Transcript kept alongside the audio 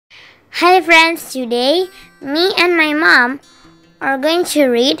Hi friends, today me and my mom are going to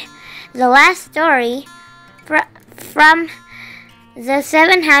read the last story from the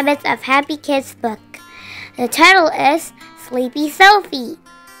 7 Habits of Happy Kids book. The title is Sleepy Sophie.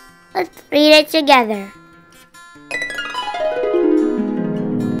 Let's read it together.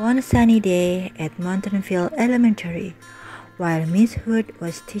 One sunny day at Mountainville Elementary, while Miss Hood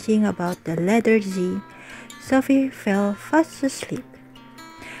was teaching about the letter Z, Sophie fell fast asleep.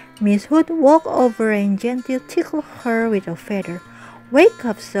 Miss Hood walked over and gently tickled her with a feather. "Wake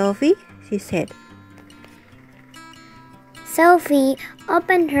up, Sophie," she said. Sophie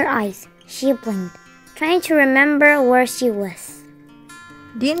opened her eyes. She blinked, trying to remember where she was.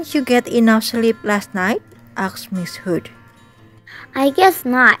 "Didn't you get enough sleep last night?" asked Miss Hood. "I guess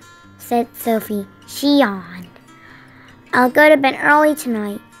not," said Sophie. She yawned. "I'll go to bed early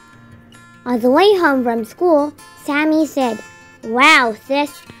tonight." On the way home from school, Sammy said, "Wow,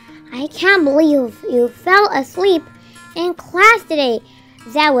 sis, I can't believe you fell asleep in class today.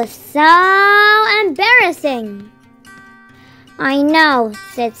 That was so embarrassing." "I know,"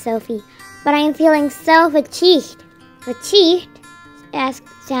 said Sophie, "but I'm feeling so fatigued." "Fatigued?"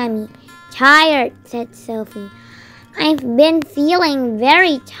 asked Sammy. "Tired," said Sophie. "I've been feeling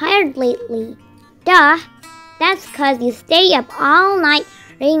very tired lately." "Duh, that's 'cause you stay up all night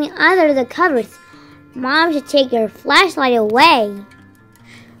reading under the covers. Mom should take your flashlight away."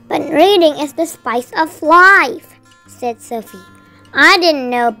 "But reading is the spice of life," said Sophie. "I didn't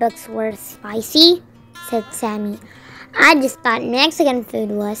know books were spicy," said Sammy. "I just thought Mexican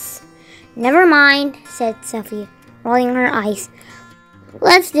food was." "Never mind," said Sophie, rolling her eyes.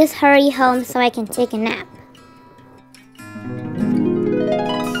 "Let's just hurry home so I can take a nap."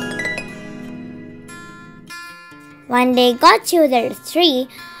 When they got to their tree,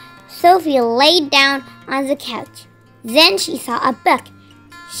 Sophie laid down on the couch. Then she saw a book.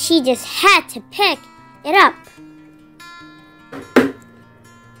 She just had to pick it up.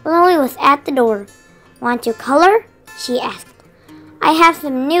 Lily was at the door. "Want to color?" she asked. "I have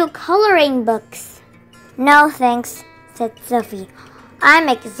some new coloring books." "No, thanks," said Sophie.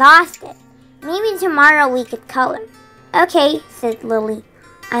 "I'm exhausted. Maybe tomorrow we could color." "Okay," said Lily.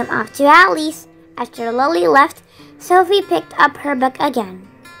 "I'm off to Allie's." After Lily left, Sophie picked up her book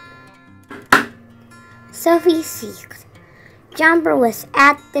again. Sophie seeked. Jumper was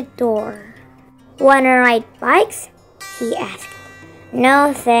at the door. "Wanna ride bikes?" he asked.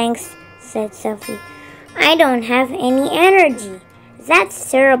 "No, thanks," said Sophie. "I don't have any energy." "That's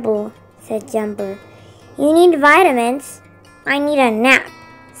terrible," said Jumper. "You need vitamins." "I need a nap,"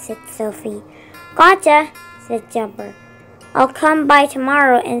 said Sophie. "Gotcha," said Jumper. "I'll come by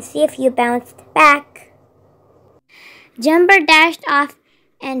tomorrow and see if you bounced back." Jumper dashed off,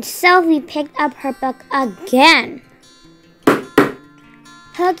 and Sophie picked up her book again.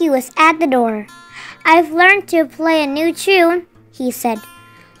 Pokey was at the door. "I've learned to play a new tune," he said.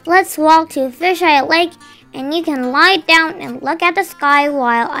 "Let's walk to Fisheye Lake, and you can lie down and look at the sky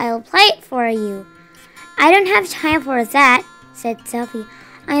while I'll play it for you." "I don't have time for that," said Sophie.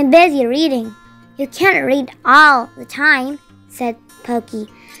 "I'm busy reading." "You can't read all the time," said Pokey.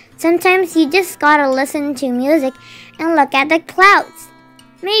 "Sometimes you just gotta listen to music and look at the clouds."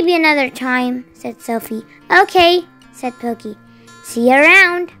 "Maybe another time," said Sophie. "Okay," said Pokey. "See you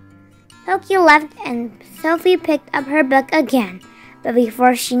around." Pokey left and Sophie picked up her book again, but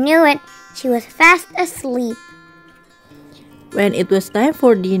before she knew it, she was fast asleep. When it was time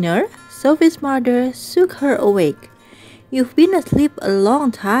for dinner, Sophie's mother shook her awake. "You've been asleep a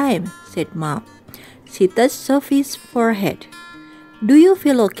long time," said Mom. She touched Sophie's forehead. "Do you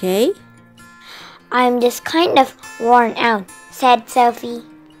feel okay?" "I'm just kind of worn out," said Sophie.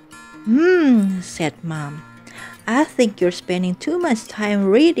 Said Mom. "I think you're spending too much time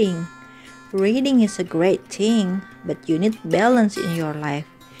reading. Reading is a great thing, but you need balance in your life.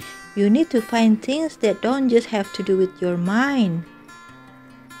 You need to find things that don't just have to do with your mind."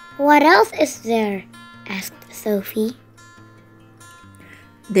 "What else is there?" asked Sophie.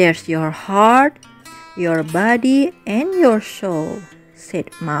 "There's your heart, your body, and your soul," said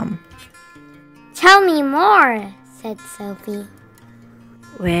Mom. "Tell me more," said Sophie.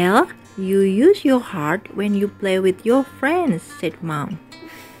 "Well, you use your heart when you play with your friends," said Mom.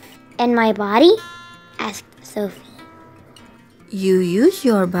 "And my body?" asked Sophie. "You use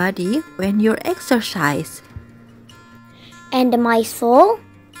your body when you exercise." "And my soul?"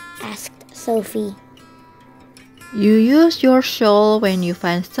 asked Sophie. "You use your soul when you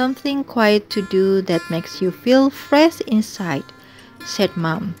find something quiet to do that makes you feel fresh inside," said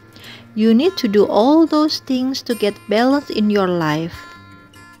Mom. "You need to do all those things to get balance in your life."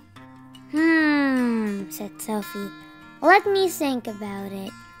 Said Sophie. "Let me think about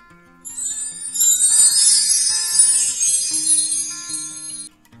it."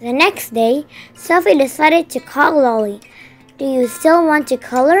 The next day, Sophie decided to call Lily. "Do you still want to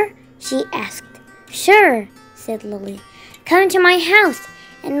color?" she asked. "Sure," said Lily. "Come to my house,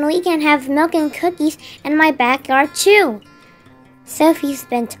 and we can have milk and cookies in my backyard too." Sophie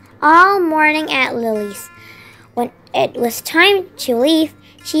spent all morning at Lily's. When it was time to leave,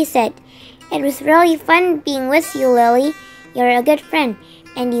 she said, "It was really fun being with you, Lily. You're a good friend,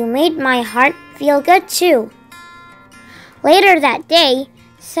 and you made my heart feel good too." Later that day,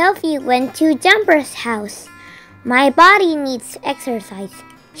 Sophie went to Jumper's house. "My body needs exercise,"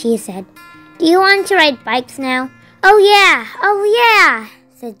 she said. "Do you want to ride bikes now?" Oh yeah,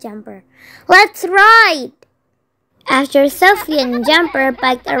 said Jumper. "Let's ride!" After Sophie and Jumper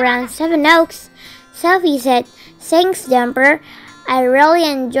biked around Seven Oaks, Sophie said, "Thanks, Jumper. I really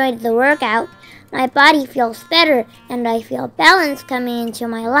enjoyed the workout. My body feels better, and I feel balance coming into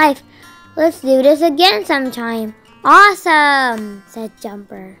my life. Let's do this again sometime." "Awesome," said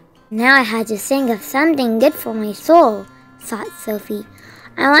Jumper. "Now I had to think of something good for my soul," thought Sophie.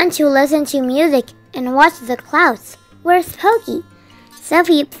 "I want to listen to music and watch the clouds. Where's Pokey?"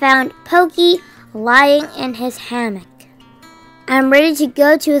 Sophie found Pokey lying in his hammock. "I'm ready to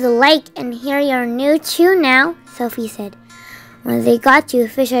go to the lake and hear your new tune now," Sophie said. When they got to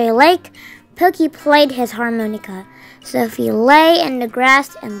Fishy Lake, Pokey played his harmonica. Sophie lay in the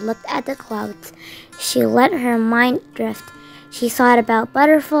grass and looked at the clouds. She let her mind drift. She thought about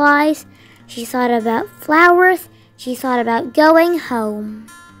butterflies. She thought about flowers. She thought about going home.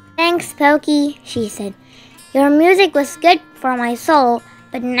 "Thanks, Pokey," she said. "Your music was good for my soul,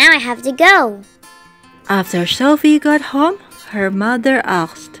 but now I have to go." After Sophie got home, her mother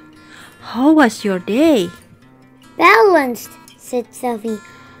asked, "How was your day?" "Balanced," said Sophie.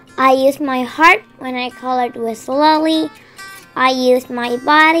 "I used my heart when I colored with Lily. I used my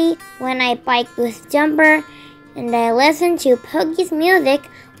body when I biked with Jumper. And I listened to Pokey's music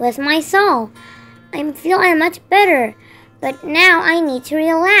with my soul. I'm feeling much better, but now I need to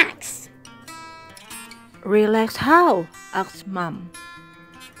relax." "Relax how?" asked Mom.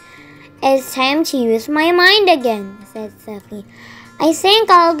 "It's time to use my mind again," said Sophie. "I think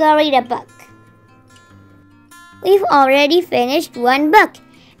I'll go read a book." We've already finished one book.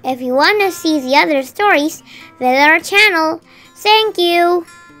 If you want to see the other stories, visit our channel. Thank you.